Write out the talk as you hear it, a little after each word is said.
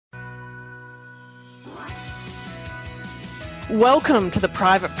Welcome to the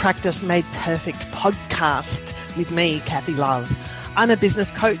Private Practice Made Perfect podcast with me, Kathy Love. I'm a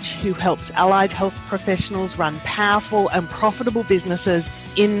business coach who helps allied health professionals run powerful and profitable businesses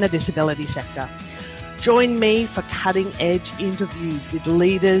in the disability sector. Join me for cutting-edge interviews with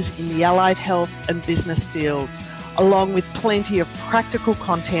leaders in the allied health and business fields, along with plenty of practical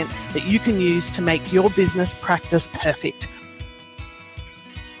content that you can use to make your business practice perfect.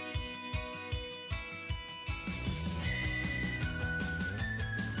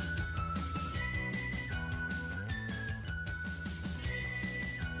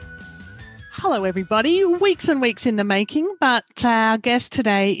 Hello, everybody. Weeks and weeks in the making, but our guest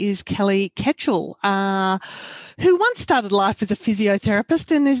today is Kelly Ketchell, who once started life as a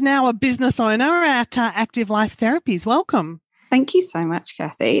physiotherapist and is now a business owner at Active Life Therapies. Welcome. Thank you so much,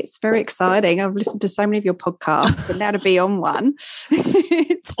 Kathy. It's very exciting. I've listened to so many of your podcasts and now to be on one.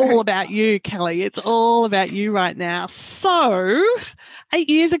 It's all about you, Kelly. It's all about you right now. So 8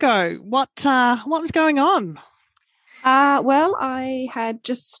 years ago, what was going on? Well, I had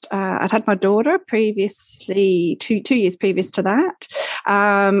I'd had my daughter previously, two years previous to that.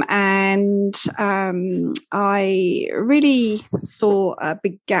 And I really saw a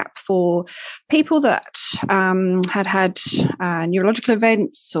big gap for people that had neurological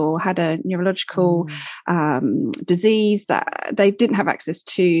events or had a neurological disease that they didn't have access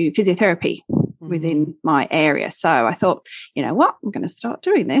to physiotherapy within my area. So I thought, you know what, I'm going to start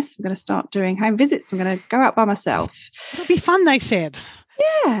doing this. I'm going to start doing home visits. I'm going to go out by myself. It'll be fun, they said.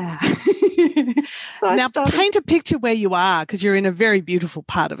 Yeah. So now paint a picture where you are, because you're in a very beautiful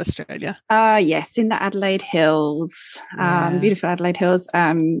part of Australia. Yes, in the Adelaide Hills, beautiful Adelaide Hills.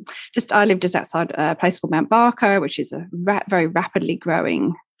 I lived just outside a place called Mount Barker, which is a very rapidly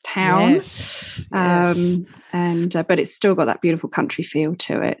growing town. Yes. But it's still got that beautiful country feel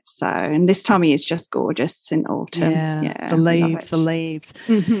to it. So, and this time of year is just gorgeous in autumn. Yeah, the leaves.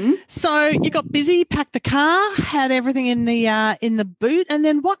 Mm-hmm. So you got busy, packed the car, had everything in the boot, and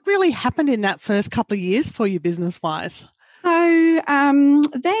then what really happened in that first couple of years for you business-wise? So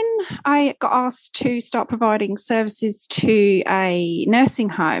then I got asked to start providing services to a nursing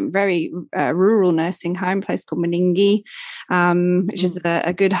home, very rural nursing home, place called Meningie, which is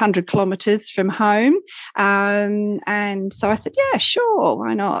a good 100 kilometres from home. And so I said, yeah, sure,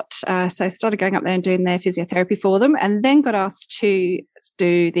 why not? So I started going up there and doing their physiotherapy for them, and then got asked to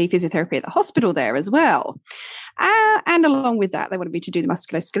do the physiotherapy at the hospital there as well. And along with that, they wanted me to do the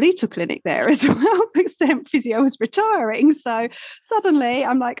musculoskeletal clinic there as well, because their physio was retiring. So suddenly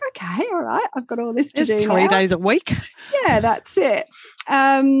I'm like, okay, all right, I've got all this to do now. 3 days a week. Yeah, that's it.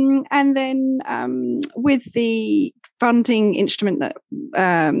 And then with the funding instrument that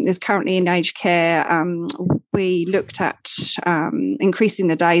is currently in aged care, we looked at increasing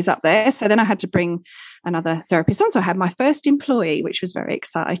the days up there. So then I had to bring another therapist on. So I had my first employee, which was very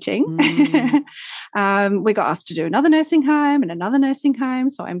exciting. We got asked to do another nursing home and another nursing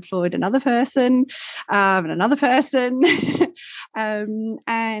home. So I employed another person and another person.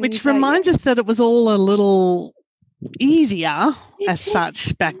 Which reminds us that it was all a little easier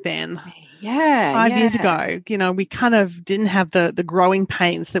such back then. Yeah. 5 years ago, we kind of didn't have the growing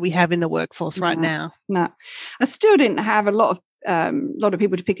pains that we have in the workforce right now. No, I still didn't have a lot of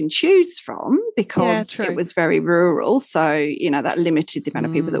people to pick and choose from because it was very rural. So, that limited the amount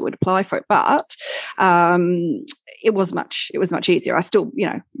of people that would apply for it. But it was much easier. I still,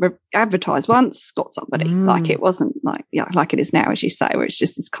 advertised once, got somebody. Like it wasn't like it is now, as you say, where it's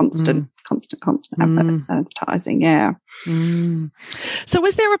just this constant advertising. Yeah. So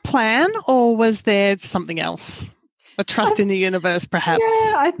was there a plan or was there something else? A trust in the universe, perhaps?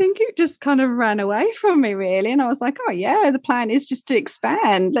 Yeah, I think it just kind of ran away from me, really. And I was like, oh, yeah, the plan is just to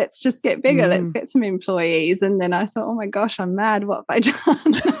expand. Let's just get bigger. Let's get some employees. And then I thought, oh, my gosh, I'm mad. What have I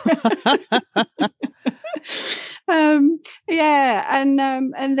done? And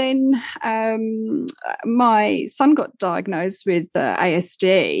then my son got diagnosed with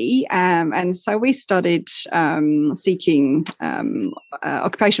ASD, and so we started seeking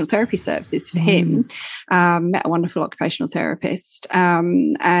occupational therapy services for him. Met a wonderful occupational therapist,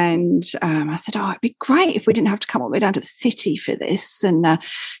 and I said, oh, it'd be great if we didn't have to come all the way down to the city for this. And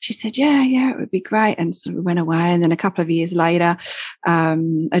she said, yeah, it would be great. And so we went away, and then a couple of years later, a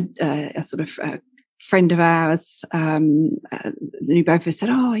sort of friend of ours, who both of us said,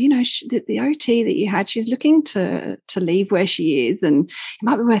 oh, the OT that you had, she's looking to leave where she is, and it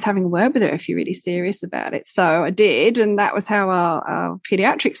might be worth having a word with her if you're really serious about it. So I did, and that was how our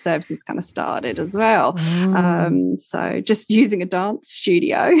paediatric services kind of started as well. So just using a dance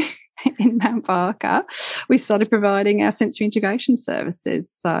studio in Mount Barker, we started providing our sensory integration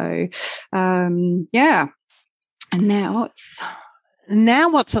services. So, yeah. And now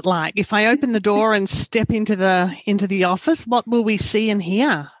what's it like? If I open the door and step into the office, what will we see and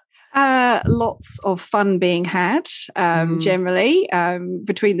hear? Lots of fun being had, generally,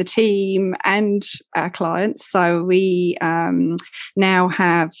 between the team and our clients. So we now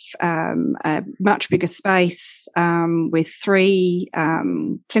have a much bigger space with 3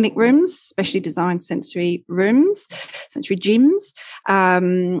 clinic rooms, specially designed sensory gyms,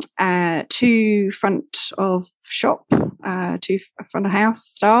 2 front of shop, 2 front of house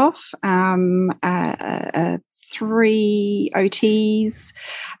staff, 3 OTs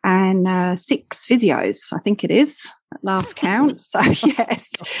and 6 physios, I think it is, at last count. So,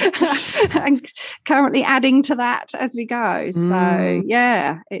 yes, and currently adding to that as we go. So,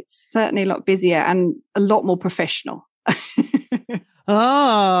 yeah, it's certainly a lot busier and a lot more professional.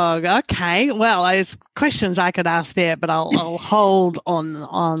 Oh, okay. Well, there's questions I could ask there, but I'll hold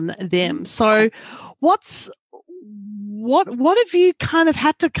on them. So what have you kind of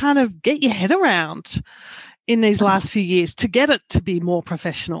had to kind of get your head around in these last few years to get it to be more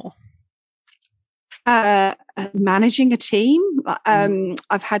professional? Managing a team.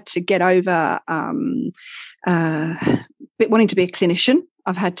 I've had to get over wanting to be a clinician.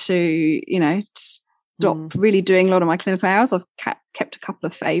 I've had to, stop really doing a lot of my clinical hours. I've kept a couple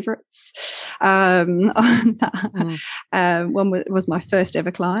of favourites. On that. One was my first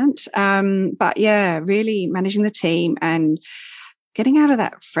ever client. But yeah, really managing the team and getting out of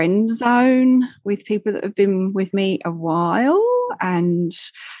that friend zone with people that have been with me a while and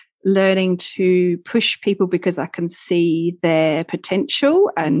learning to push people because I can see their potential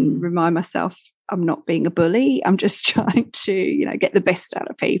and remind myself I'm not being a bully. I'm just trying to, get the best out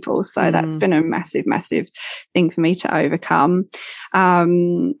of people. So that's been a massive, massive thing for me to overcome.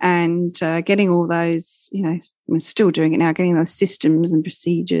 And getting all those, I'm still doing it now, getting those systems and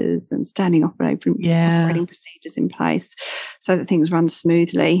procedures and standing operating procedures in place so that things run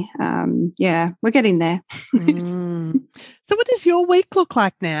smoothly. We're getting there. So what does your week look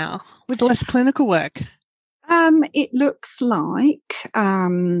like now with less clinical work? It looks like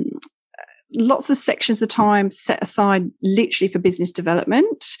lots of sections of time set aside literally for business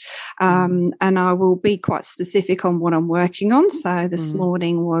development. And I will be quite specific on what I'm working on. So this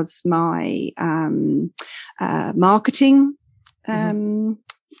morning was my marketing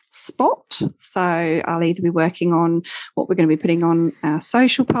spot. So I'll either be working on what we're going to be putting on our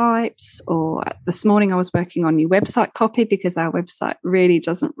social pipes, or this morning I was working on new website copy because our website really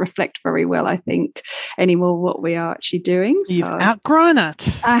doesn't reflect very well, I think, anymore what we are actually doing. You've outgrown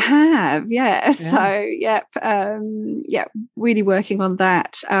it. I have, yeah. So, really working on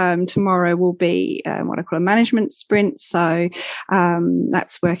that. Tomorrow will be what I call a management sprint. So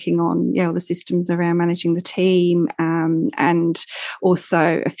that's working on all the systems around managing the team, and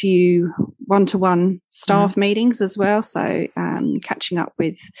also a few one-to-one staff meetings as well. So catching up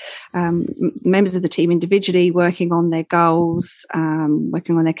with members of the team individually, working on their goals,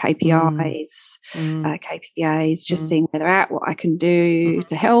 working on their KPIs, just seeing where they're at, what I can do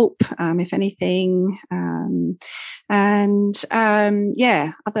to help, if anything.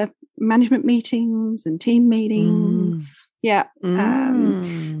 Other management meetings and team meetings. Yeah.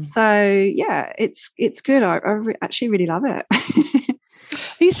 It's good. I actually really love it.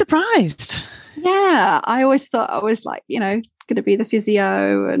 Are you surprised? Yeah. I always thought I was going to be the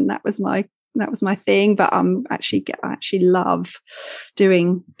physio, and that was my thing. But I actually love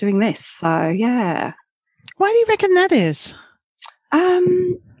doing this. So yeah. Why do you reckon that is?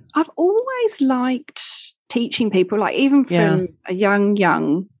 I've always liked teaching people, even from a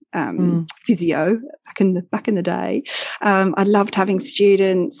young physio back in the day. I loved having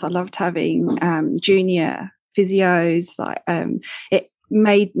students. I loved having junior physios. It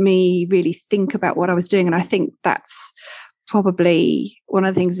made me really think about what I was doing, and I think that's probably one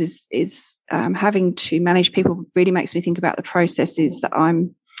of the things is having to manage people really makes me think about the processes that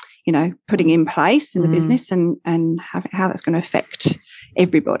I'm putting in place in the business, and how that's going to affect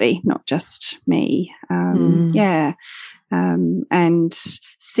everybody, not just me. And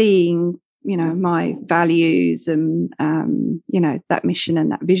seeing my values and that mission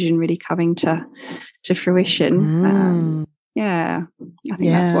and that vision really coming to fruition. I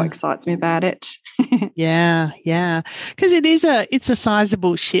think that's what excites me about it. Yeah. Because it's a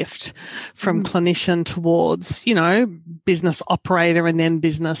sizable shift from clinician towards, business operator and then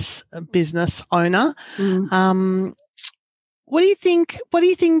business owner. What do you think,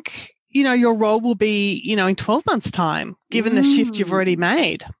 your role will be, in 12 months' time, given the shift you've already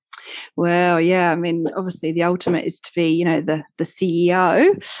made? Well, yeah, I mean, obviously the ultimate is to be, you know, the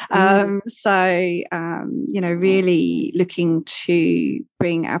CEO. You know, really looking to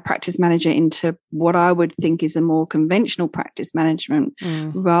bring our practice manager into what I would think is a more conventional practice management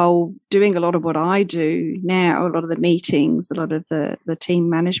role, doing a lot of what I do now, a lot of the meetings, a lot of the team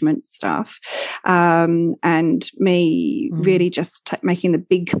management stuff, and me really just making the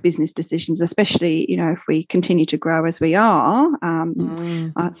big business decisions, especially, you know, if we continue to grow as we are.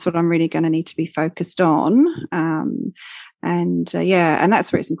 That's what I'm really going to need to be focused on. And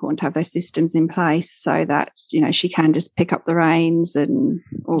that's where it's important to have those systems in place so that, you know, she can just pick up the reins and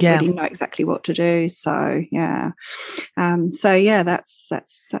already know exactly what to do. So that's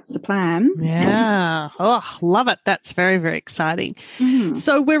the plan. Yeah. Oh, love it. That's very, very exciting.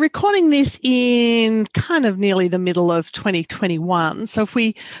 So we're recording this in kind of nearly the middle of 2021. So if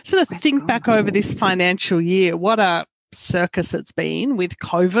we sort of think back over this financial year, what a circus it's been with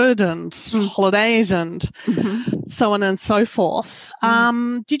COVID and holidays and so on and so forth.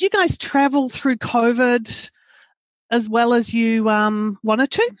 Did you guys travel through COVID as well as you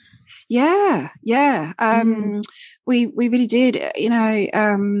wanted to? Yeah. We really did, you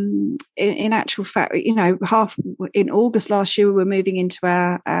know, in actual fact, you know, in August last year, we were moving into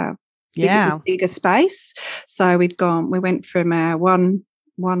our bigger space. So we went from our one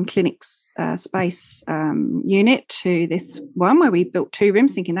clinic's space unit to this one where we built 2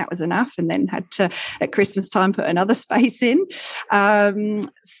 rooms, thinking that was enough, and then had to at Christmas time put another space in.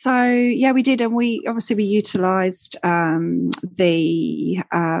 We did, and we utilised the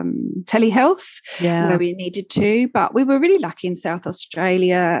telehealth where we needed to, but we were really lucky in South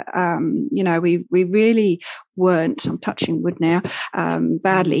Australia. You know, we really weren't, I'm touching wood now,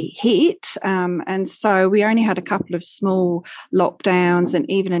 badly hit, and so we only had a couple of small lockdowns, and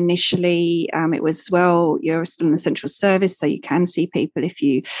even initially it was, well, you're still in the central service, so you can see people if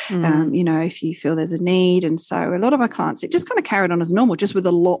you you know, if you feel there's a need. And so a lot of our clients, it just kind of carried on as normal, just with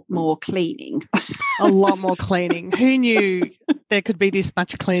a lot more cleaning. A lot more cleaning. Who knew there could be this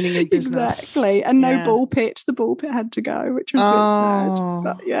much cleaning in business? Exactly. And no ball pit. The ball pit had to go, which was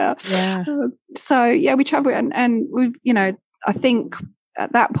a bit sad. But we travelled, and we, you know, I think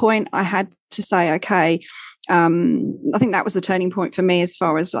at that point I had to say, okay, I think that was the turning point for me as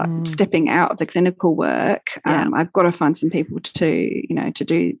far as like stepping out of the clinical work. I've got to find some people to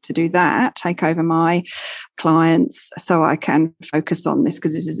do that, take over my clients so I can focus on this,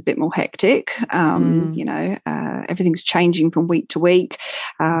 because this is a bit more hectic. You know, everything's changing from week to week.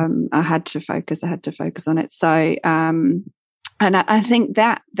 I had to focus on it. So, and I think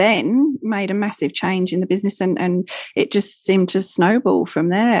that then made a massive change in the business, and it just seemed to snowball from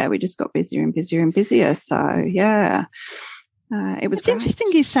there. We just got busier and busier and busier. So, it was It's interesting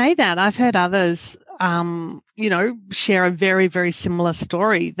you say that. I've heard others, you know, share a very, very similar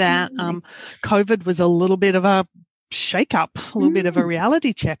story that COVID was a little bit of a shake-up, a little bit of a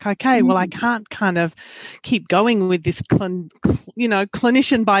reality check. Okay, well, I can't kind of keep going with this,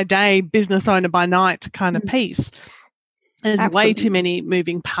 clinician by day, business owner by night kind of piece. There's way too many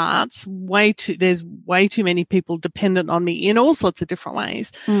moving parts, there's way too many people dependent on me in all sorts of different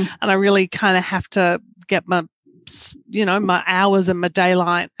ways. And I really kind of have to get my hours and my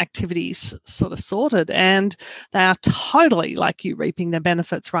daylight activities sort of sorted. And they are totally, like you, reaping their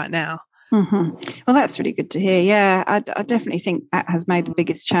benefits right now. Well, that's really good to hear. Yeah, I definitely think that has made the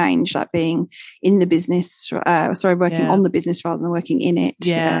biggest change, like being in the business, working on the business rather than working in it.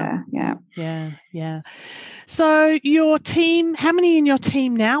 Yeah. So your team, how many in your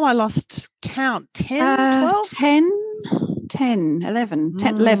team now? I lost count. 10, 12? 10, 11.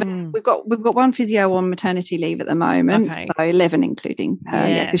 11. We've got one physio on maternity leave at the moment, so 11 including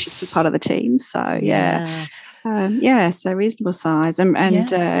her, because she's part of the team. So, so reasonable size, and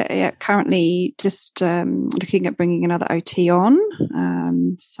currently just looking at bringing another OT on.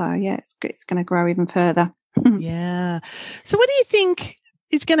 It's going to grow even further. So what do you think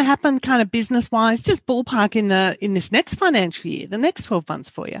is going to happen, kind of business wise, just ballpark in this next financial year, the next 12 months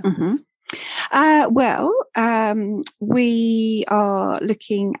for you? We are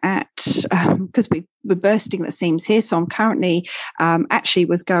looking at, because we're bursting at the seams here. So I'm currently actually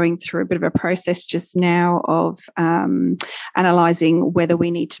was going through a bit of a process just now of analysing whether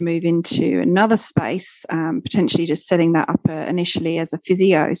we need to move into another space, potentially just setting that up initially as a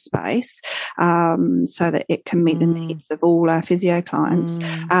physio space, so that it can meet the needs of all our physio clients.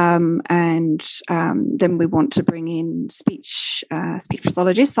 And then we want to bring in speech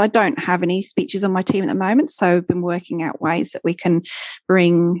pathologists. I don't have have any speeches on my team at the moment, so I've been working out ways that we can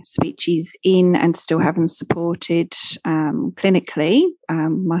bring speeches in and still have them supported clinically,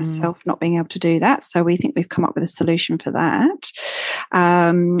 myself not being able to do that. So we think we've come up with a solution for that.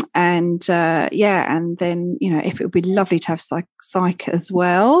 And then, if it would be lovely to have psych as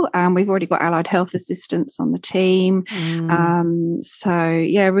well. We've already got allied health assistants on the team.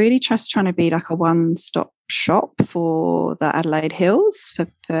 Really trying to be like a one-stop shop for the Adelaide Hills for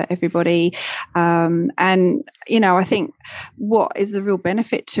everybody. I think what is the real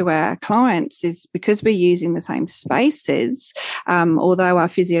benefit to our clients is because we're using the same spaces, although our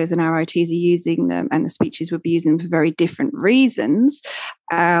physios and our OTs are using them and the speeches will be using them for very different reasons,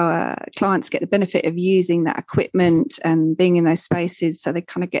 our clients get the benefit of using that equipment and being in those spaces, so they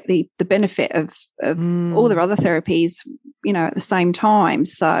kind of get the benefit of all their other therapies, at the same time.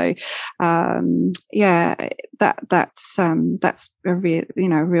 So that's a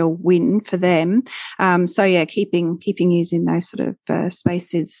real win for them. Keeping using those sort of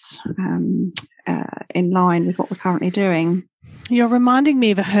spaces in line with what we're currently doing. You're reminding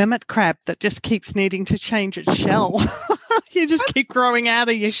me of a hermit crab that just keeps needing to change its shell. You just keep growing out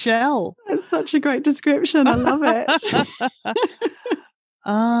of your shell. That's such a great description. I love it.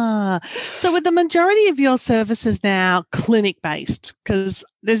 So with the majority of your services now clinic-based, because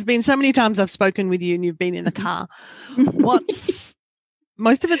there's been so many times I've spoken with you and you've been in the car, most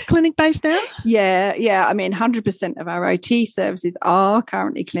of it's clinic-based now? Yeah. I mean, 100% of our OT services are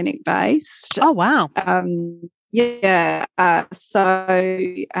currently clinic-based. Oh, wow. We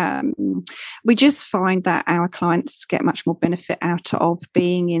just find that our clients get much more benefit out of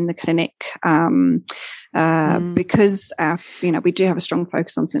being in the clinic because we do have a strong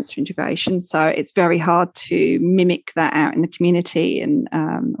focus on sensory integration. So it's very hard to mimic that out in the community and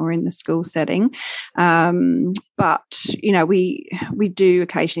or in the school setting. But we do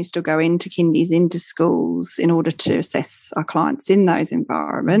occasionally still go into kindies, into schools in order to assess our clients in those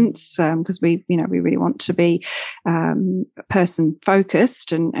environments because we really want to be person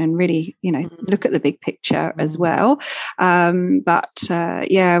focused and really look at the big picture as well.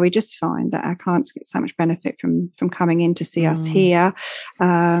 We just find that our clients get so much benefit from coming in to see us here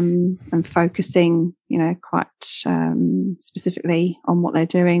and focusing quite specifically on what they're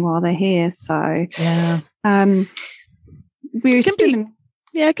doing while they're here. So it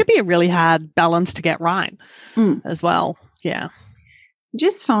could be a really hard balance to get right as well. Yeah.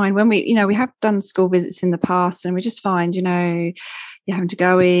 Just find when we have done school visits in the past, and we just find, you're having to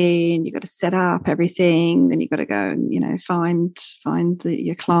go in, you've got to set up everything, then you've got to go and, find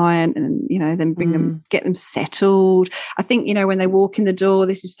your client and, then bring them, get them settled. I think, when they walk in the door,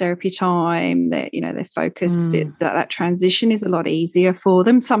 this is therapy time, they're focused. That transition is a lot easier for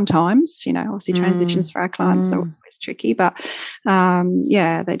them sometimes, obviously transitions for our clients are always tricky, but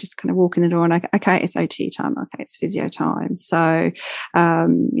they just kind of walk in the door and okay, it's OT time, okay, it's physio time. So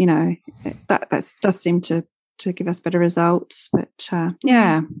that does seem to give us better results, but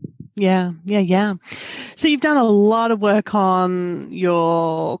Yeah. So you've done a lot of work on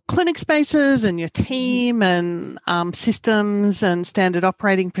your clinic spaces and your team and systems and standard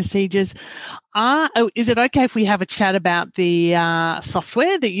operating procedures. Is it okay if we have a chat about the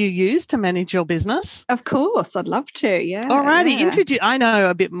software that you use to manage your business? Of course, I'd love to. Yeah. Alrighty, introduce. I know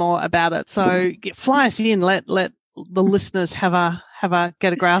a bit more about it, so fly us in. Let the listeners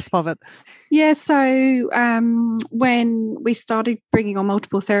get a grasp of it. Yeah, so when we started bringing on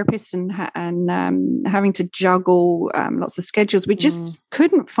multiple therapists and having to juggle lots of schedules, we just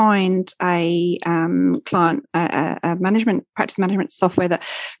couldn't find a practice management software that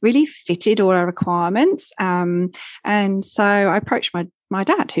really fitted all our requirements. And so I approached my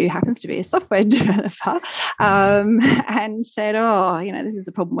dad, who happens to be a software developer, and said, this is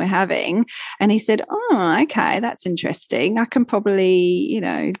the problem we're having. And he said, okay, that's interesting. I can probably,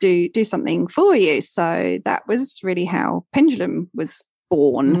 do something for you. So that was really how Pendulum was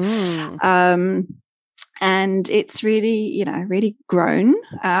born. And it's really, really grown.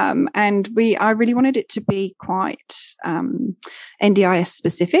 And I really wanted it to be quite NDIS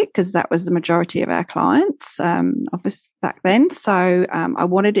specific because that was the majority of our clients back then. So I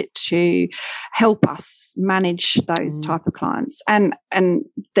wanted it to help us manage those type of clients. And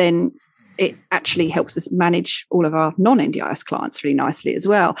then it actually helps us manage all of our non-NDIS clients really nicely as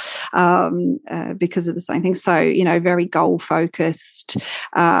well, because of the same thing. So, you know, very goal focused,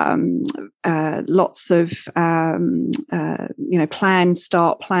 lots of, you know, plan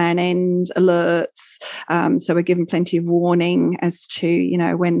start, plan end alerts. So we're given plenty of warning as to, you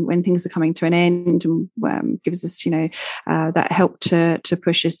know, when things are coming to an end, and gives us, you know, that help to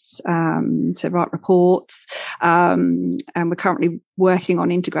push us to write reports. And we're currently working on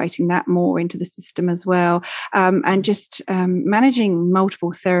integrating that more into the system as well, and just managing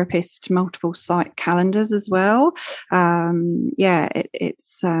multiple therapists, multiple site calendars as well.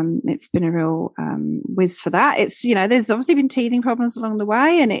 It's been a real whiz for that. It's, you know, there's obviously been teething problems along the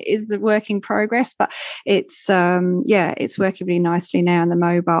way, and it is a work in progress, but it's working really nicely now, and the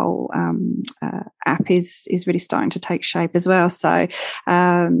mobile app is really starting to take shape as well. So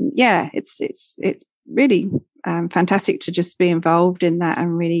it's really fantastic to just be involved in that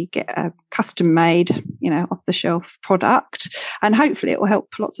and really get a custom made, you know, off the shelf product, and hopefully it will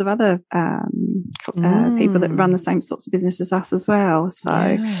help lots of other people that run the same sorts of business as us as well. So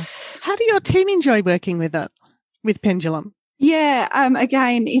how do your team enjoy working with it, with Pendulum? Yeah,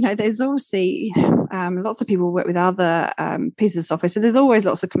 again, you know, there's obviously lots of people work with other pieces of software, so there's always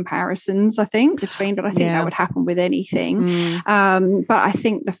lots of comparisons, I think, between, but I think that would happen with anything. But I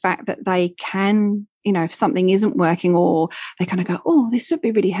think the fact that they can, you know, if something isn't working or they kind of go, oh, this would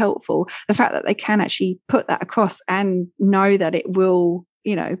be really helpful, the fact that they can actually put that across and know that it will,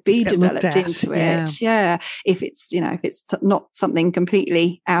 you know, be developed into it. Yeah. If it's, you know, if it's not something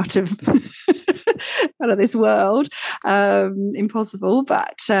completely out of out of this world, impossible.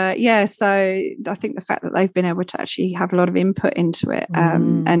 But so I think the fact that they've been able to actually have a lot of input into it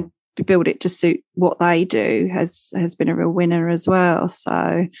and build it to suit what they do has been a real winner as well.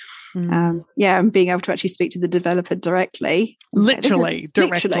 So and being able to actually speak to the developer directly, literally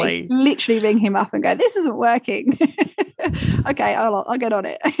ring him up and go, this isn't working. Okay, I'll get on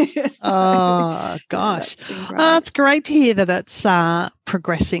it. So, oh gosh, it's great to hear that it's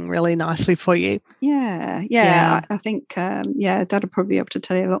progressing really nicely for you. I think Dad will probably be able to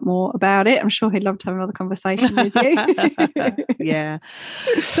tell you a lot more about it. I'm sure he'd love to have another conversation with you.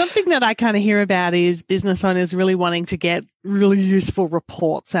 Something that I kind of hear about is business owners really wanting to get really useful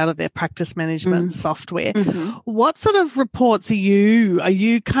reports out of their practice management software. What sort of reports are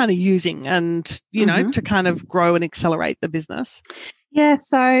you kind of using, and you know, to kind of grow and accelerate the business? Yeah,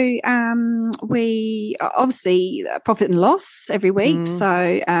 so we obviously profit and loss every week.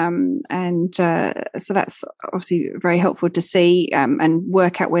 So so that's obviously very helpful to see and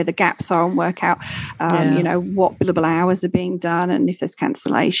work out where the gaps are, and work out you know, what billable hours are being done, and if there's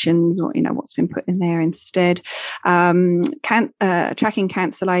cancellations, or you know, what's been put in there instead. Tracking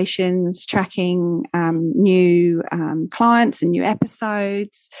cancellations, tracking new clients and new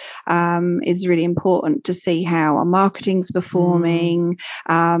episodes is really important to see how our marketing's performing.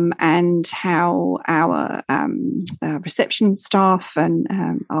 And how our reception staff and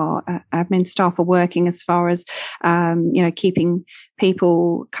our admin staff are working, as far as you know, keeping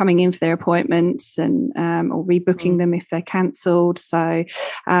people coming in for their appointments and or rebooking them if they're cancelled. So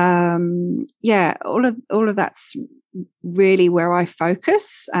all of that's really where I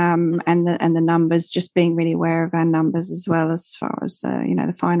focus, and the numbers, just being really aware of our numbers as well, as far as you know,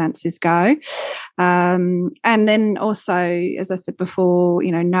 the finances go, and then also, as I said before,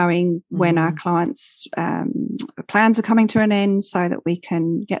 you know, knowing when our clients' plans are coming to an end, so that we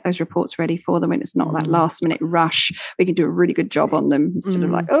can get those reports ready for them, and it's not that last minute rush. We can do a really good job on them instead of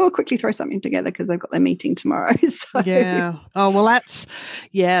like, quickly throw something together because they've got their meeting tomorrow. So.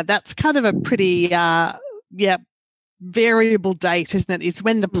 That's kind of a pretty variable date, isn't it? It's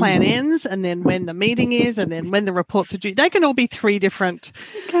when the plan ends, and then when the meeting is, and then when the reports are due. They can all be three different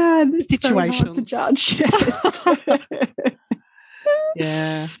situations to judge.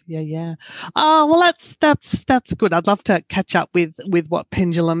 Yes. Yeah. Oh, well, that's good. I'd love to catch up with what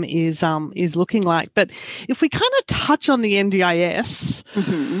Pendulum is looking like. But if we kind of touch on the NDIS,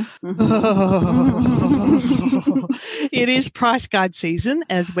 it is price guide season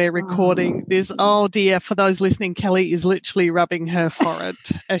as we're recording this. Oh dear, for those listening, Kelly is literally rubbing her forehead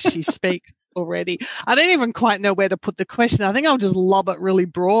as she speaks already. I don't even quite know where to put the question. I think I'll just lob it really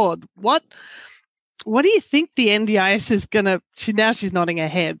broad. What do you think the NDIS is going to... Now she's nodding her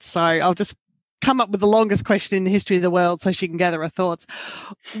head, so I'll just come up with the longest question in the history of the world so she can gather her thoughts.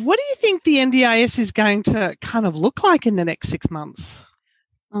 What do you think the NDIS is going to kind of look like in the next 6 months?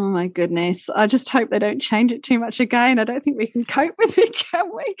 Oh my goodness. I just hope they don't change it too much again. I don't think we can cope with it,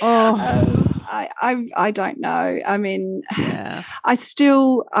 can we? I don't know. I mean, yeah. I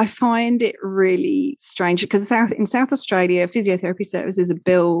find it really strange because in South Australia, physiotherapy services are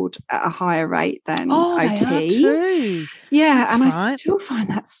billed at a higher rate than OT. They are too. Yeah, That's and right. I still find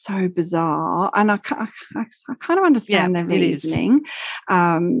that so bizarre. And I kind of understand their reasoning,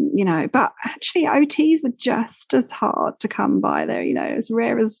 but actually OTs are just as hard to come by. They're, as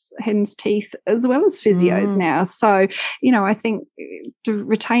rare as hen's teeth as well as physios now. So, I think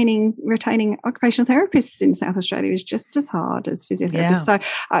retaining occupational therapists in South Australia is just as hard as physiotherapists. So,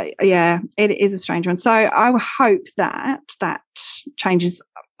 it is a strange one. So I hope that changes.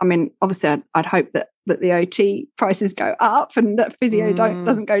 I mean, obviously, I'd hope that the OT prices go up and that physio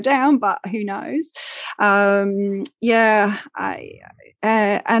doesn't go down, but who knows? And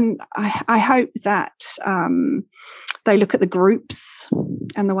I hope that they look at the groups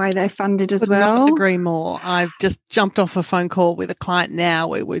and the way they're funded as well. Not agree more. I've just jumped off a phone call with a client now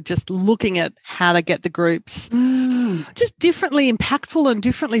where we're just looking at how to get the groups just differently impactful and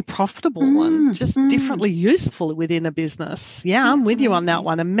differently profitable and just differently useful within a business. Yeah, I'm with you on that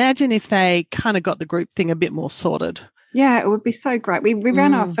one. Imagine if they kind of got the group thing a bit more sorted. Yeah, it would be so great. We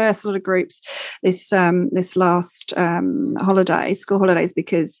ran our first lot of groups this last school holidays,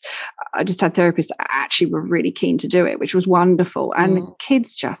 because I just had therapists that actually were really keen to do it, which was wonderful. And the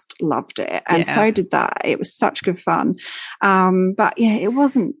kids just loved it. And so did that. It was such good fun. But yeah, it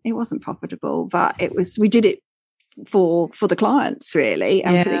wasn't profitable, but we did it for the clients really,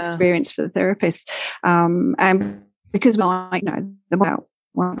 and for the experience for the therapists. And because one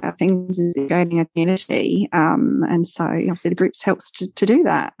of our things is creating a community, and so obviously the groups helps to do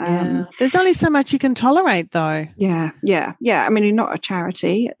that. There's only so much you can tolerate, though. Yeah. I mean, you're not a you're at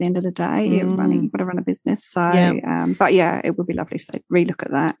the end of the day. You've got to run a business. So, but it would be lovely if they relook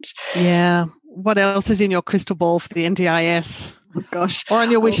at that. Yeah. What else is in your crystal ball for the NDIS? Oh, gosh. Or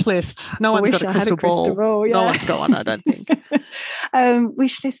on your wish list? No one's got a crystal ball. Yeah. No one's got one, I don't think.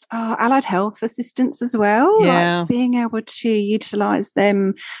 Wish list, allied health assistants as well. Yeah. Like being able to utilise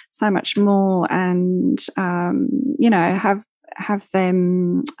them so much more and, have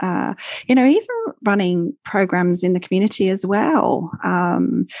them, even running programs in the community as well.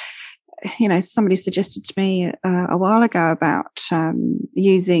 Somebody suggested to me a while ago about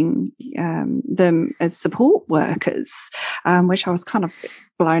using them as support workers, which I was kind of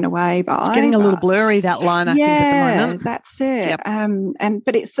blown away by. It's getting a little blurry, that line, I think, at the moment. Yeah, that's it. Yep.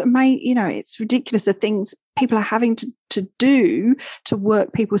 But it's ridiculous the things people are having to do to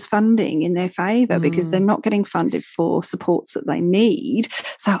work people's funding in their favour because they're not getting funded for supports that they need.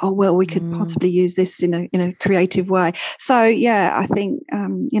 So, we could possibly use this in a creative way. So, I think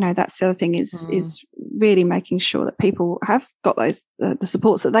that's the other thing is really making sure that people have got those the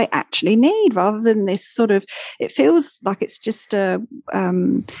supports that they actually need, rather than this sort of, it feels like it's just a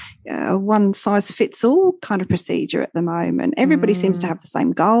one size fits all kind of procedure at the moment. Everybody seems to have the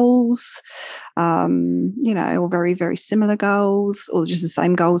same goals, or very, very similar goals, or just the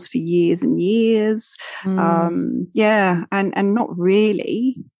same goals for years and years. And not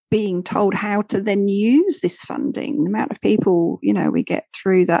really being told how to then use this funding. The amount of people, we get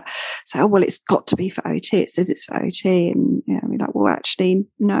through that say, it's got to be for OT. It says it's for OT. And, we're like, well, actually,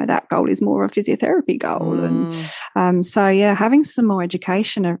 no, that goal is more a physiotherapy goal. And having some more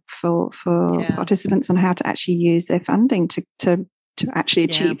education for participants on how to actually use their funding to actually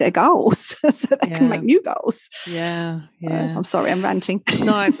achieve their goals so they can make new goals. I'm sorry, I'm ranting.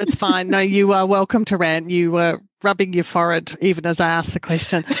 No, it's fine. No, you are welcome to rant. You were rubbing your forehead even as I asked the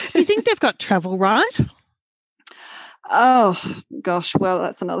question. Do you think they've got travel right? Oh gosh, well,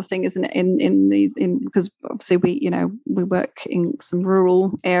 that's another thing, isn't it? In because obviously we work in some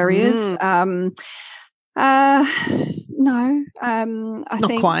rural areas. No, I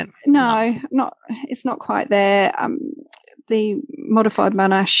think quite. No, not. It's not quite there. The modified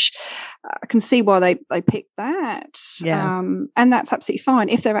Monash, I can see why they picked that. And that's absolutely fine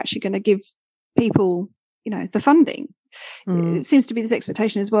if they're actually going to give people, the funding. It seems to be this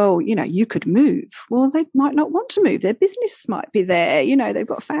expectation as well, you could move. Well, they might not want to move. Their business might be there. They've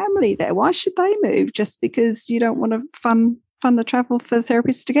got family there. Why should they move just because you don't want to fund the travel for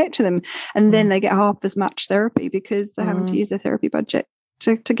therapists to get to them? And then they get half as much therapy because they're having to use their therapy budget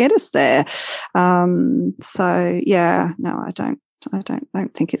to get us there. No, I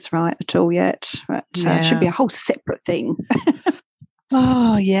don't think it's right at all yet. But it should be a whole separate thing.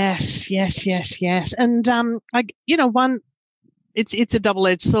 Oh, yes. And it's a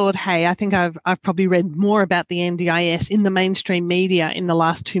double-edged sword. Hey, I think I've probably read more about the NDIS in the mainstream media in the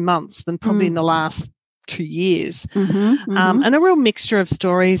last 2 months than probably in the last 2 years. Mm-hmm, mm-hmm. And a real mixture of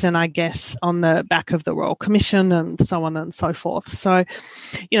stories, and I guess on the back of the Royal Commission and so on and so forth. So,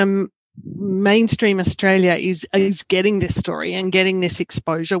 mainstream Australia is getting this story and getting this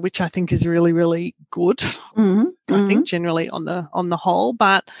exposure, which I think is really, really good. Mm-hmm. I think generally on the whole,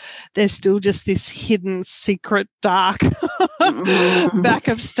 but there's still just this hidden, secret, dark back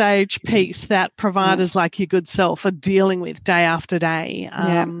of stage piece that providers like your good self are dealing with day after day.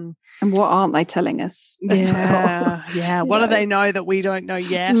 And what aren't they telling us? Yeah. What do they know that we don't know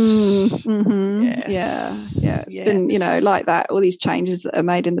yet? Mm-hmm. Yes. Yeah. It's been, like that, all these changes that are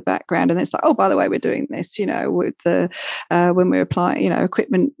made in the background. And it's like, oh, by the way, we're doing this, with the, when we're applying,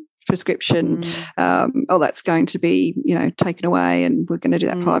 equipment prescription, that's going to be, taken away and we're going to do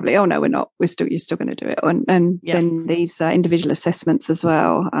that privately. Oh, no, we're not. You're still going to do it. And then these individual assessments as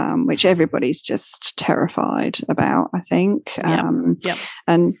well, which everybody's just terrified about, I think. And,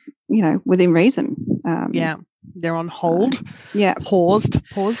 within reason. They're on hold. Paused.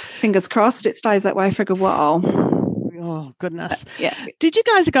 Fingers crossed it stays that way for a good while. Oh, goodness. Did you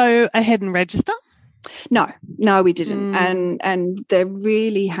guys go ahead and register? No, we didn't. And there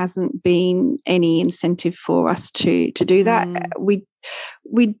really hasn't been any incentive for us to do that. We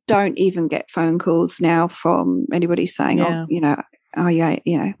don't even get phone calls now from anybody saying,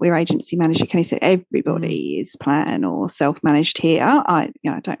 we're agency managed. Can you say everybody is plan or self-managed here? I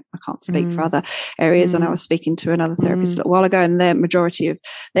can't speak for other areas. And I was speaking to another therapist a little while ago, and the majority of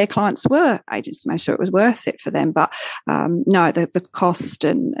their clients were agency managed, so it was worth it for them. But no, the cost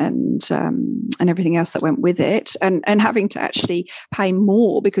and everything else that went with it, and having to actually pay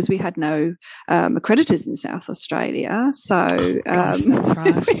more because we had no accreditors in South Australia. So that's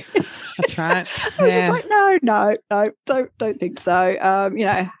right. That's right. I was just like, no, don't think so.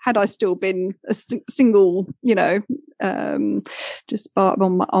 Had I still been a single, just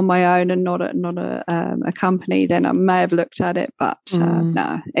on my own and not a company, then I may have looked at it. But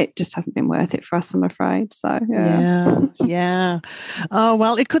no, it just hasn't been worth it for us, I'm afraid. So yeah. Oh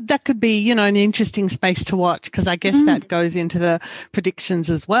well, that could be an interesting space to watch, because I guess that goes into the predictions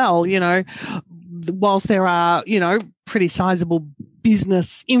as well. Whilst there are pretty sizable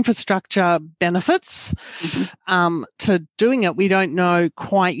business infrastructure benefits to doing it, we don't know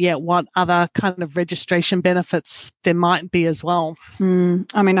quite yet what other kind of registration benefits there might be as well.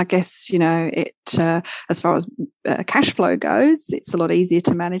 I mean, I guess, it as far as cash flow goes, it's a lot easier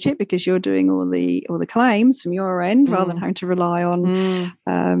to manage it because you're doing all the claims from your end rather than having to rely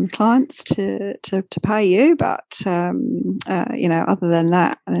on clients to pay you. But other than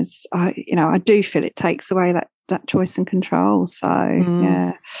that, I do feel it takes away that choice and control. So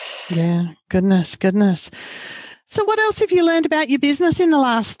goodness. So what else have you learned about your business in the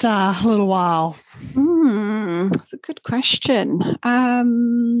last little while? That's a good question. I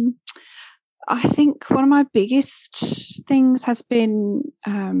think one of my biggest things has been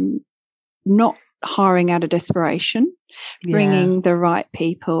not hiring out of desperation, bringing the right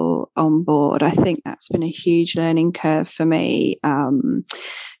people on board. I think that's been a huge learning curve for me. Having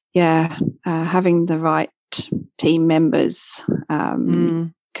the right team members,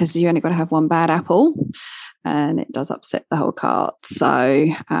 because you only got to have one bad apple and it does upset the whole cart. So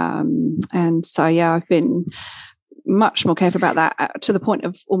I've been much more careful about that, to the point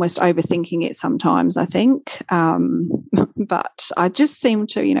of almost overthinking it sometimes, I think. But I just seem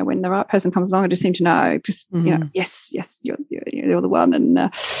to, when the right person comes along, I just seem to know, yes, you're the one. And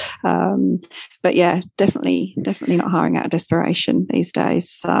but yeah, definitely not hiring out of desperation these days.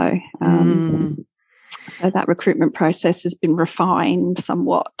 So so that recruitment process has been refined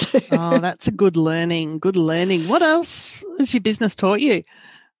somewhat. Oh, that's a good learning. What else has your business taught you?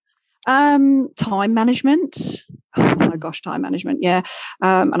 Time management. Oh my gosh, time management. Yeah.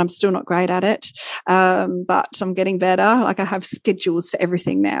 And I'm still not great at it. But I'm getting better. Like, I have schedules for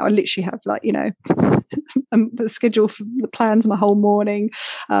everything now. I literally have the schedule for the plans my whole morning,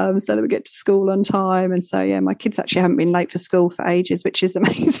 so that we get to school on time. And so, my kids actually haven't been late for school for ages, which is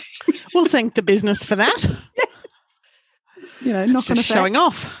amazing. We'll thank the business for that. Not just showing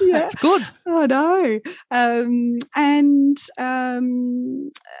off. Yeah. That's good. I know.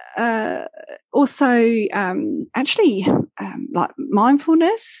 Also, actually, like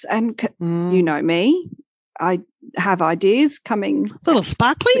mindfulness, and you know me, I have ideas coming, a little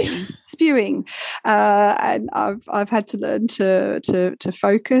sparkly, spewing, and I've had to learn to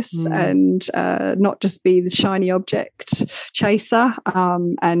focus and not just be the shiny object chaser,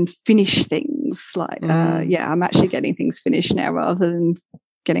 and finish things. I'm actually getting things finished now rather than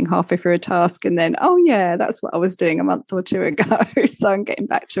getting halfway through a task and then, that's what I was doing a month or two ago. So I'm getting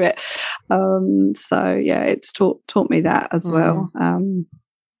back to it. It's taught me that as well.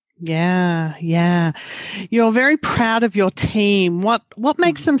 Yeah, yeah. You're very proud of your team. What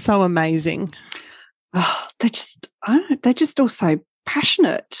makes them so amazing? Oh, they're just also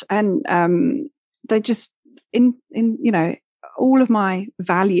passionate, and they just in all of my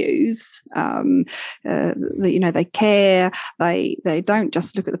values. They care. They don't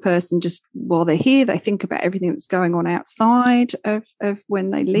just look at the person just while they're here. They think about everything that's going on outside of when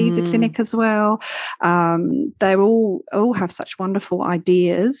they leave the clinic as well. They all have such wonderful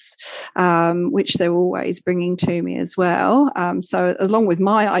ideas, which they're always bringing to me as well. So along with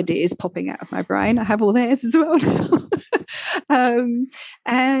my ideas popping out of my brain, I have all theirs as well now.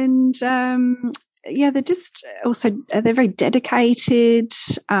 They're just also, they're very dedicated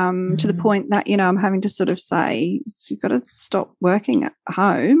to the point that, I'm having to sort of say, you've got to stop working at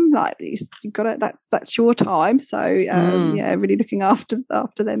home. Like, you've got to, that's your time. So, really looking after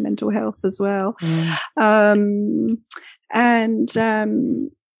their mental health as well.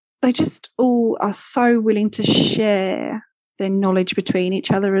 They just all are so willing to share their knowledge between each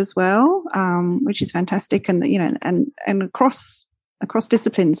other as well, which is fantastic. And, and across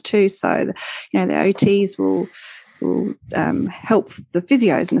disciplines too. So, the OTs will help the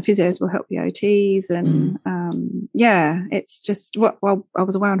physios, and the physios will help the OTs. And it's just well, I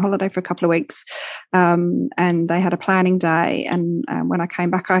was away on holiday for a couple of weeks, and they had a planning day. And when I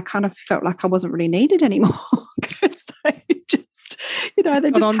came back, I kind of felt like I wasn't really needed anymore because they just, they got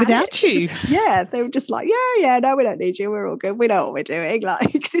just on without you. Yeah, they were just like, no, we don't need you. We're all good. We know what we're doing.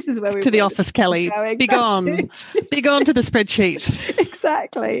 Like, this is where we're to the office, Kelly. Be gone to the spreadsheet.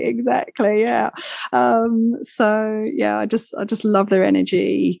 Exactly. Yeah. I just love their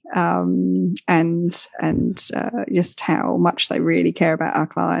energy, and just how much they really care about our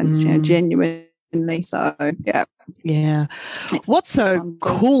clients. Genuinely. So yeah. What's so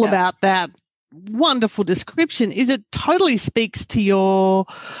cool about that wonderful description is it totally speaks to your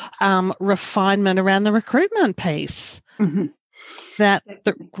refinement around the recruitment piece. That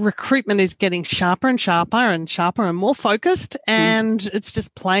the recruitment is getting sharper and sharper and sharper and more focused, and it's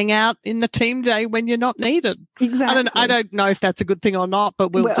just playing out in the team day when you're not needed. Exactly. I don't know if that's a good thing or not,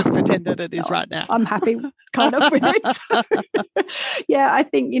 but we'll just pretend that it is right now. I'm happy kind of with it. So, I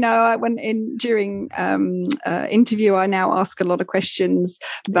think, during interview, I now ask a lot of questions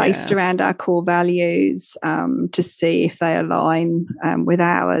based around our core values to see if they align with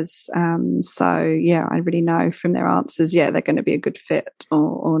ours. I really know from their answers, they're going to be a good fit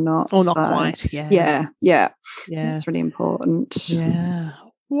or not. Or not quite, Yeah. That's really important. Yeah.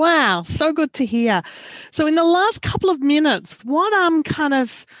 Wow, so good to hear. So in the last couple of minutes, what kind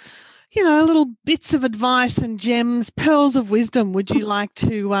of, little bits of advice and gems, pearls of wisdom would you like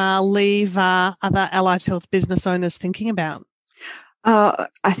to leave other allied health business owners thinking about?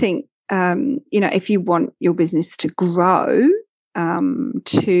 I think, if you want your business to grow,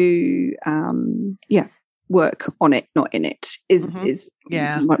 work on it, not in it, is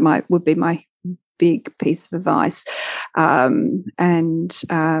what would be my big piece of advice. And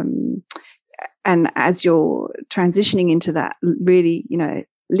as you're transitioning into that, really,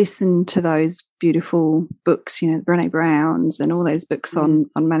 listen to those beautiful books, Brené Brown's and all those books on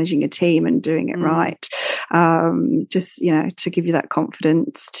managing a team and doing it right. Just, to give you that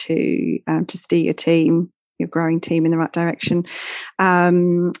confidence to steer your team, your growing team in the right direction.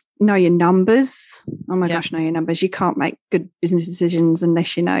 Know your numbers. Oh my gosh, know your numbers. You can't make good business decisions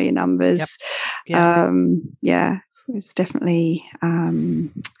unless you know your numbers. It's definitely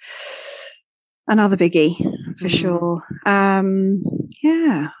another biggie for sure.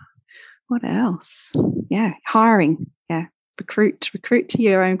 What else? Hiring. Recruit to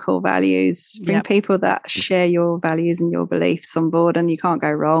your own core values. Bring people that share your values and your beliefs on board, and you can't go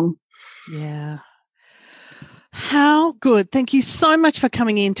wrong. Yeah. How good. Thank you so much for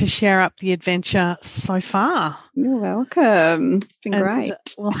coming in to share up the adventure so far. You're welcome. It's been great.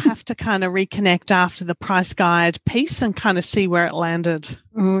 We'll have to kind of reconnect after the price guide piece and kind of see where it landed.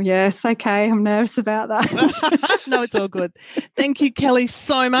 Oh, yes. Okay. I'm nervous about that. No, it's all good. Thank you, Kelly,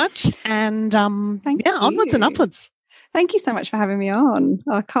 so much. And onwards and upwards. Thank you so much for having me on.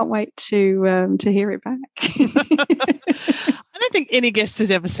 I can't wait to hear it back. I don't think any guest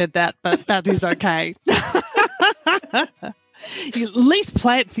has ever said that, but that is okay. You at least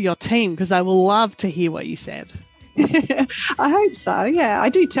play it for your team because they will love to hear what you said. I hope so. Yeah, I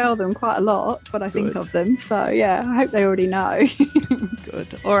do tell them quite a lot what I think of them. So, I hope they already know.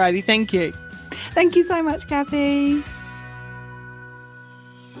 Good. All righty. Thank you. Thank you so much, Kathy.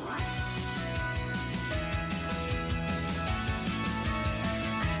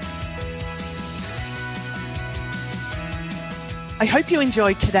 I hope you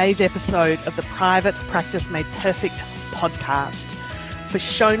enjoyed today's episode of the Private Practice Made Perfect podcast. For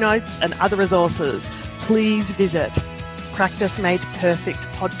show notes and other resources, please visit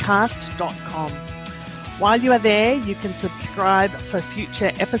practicemadeperfectpodcast.com. While you are there, you can subscribe for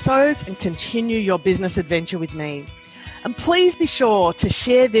future episodes and continue your business adventure with me. And please be sure to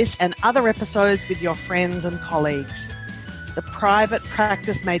share this and other episodes with your friends and colleagues. The Private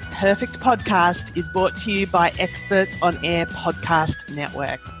Practice Made Perfect podcast is brought to you by Experts on Air Podcast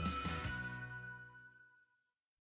Network.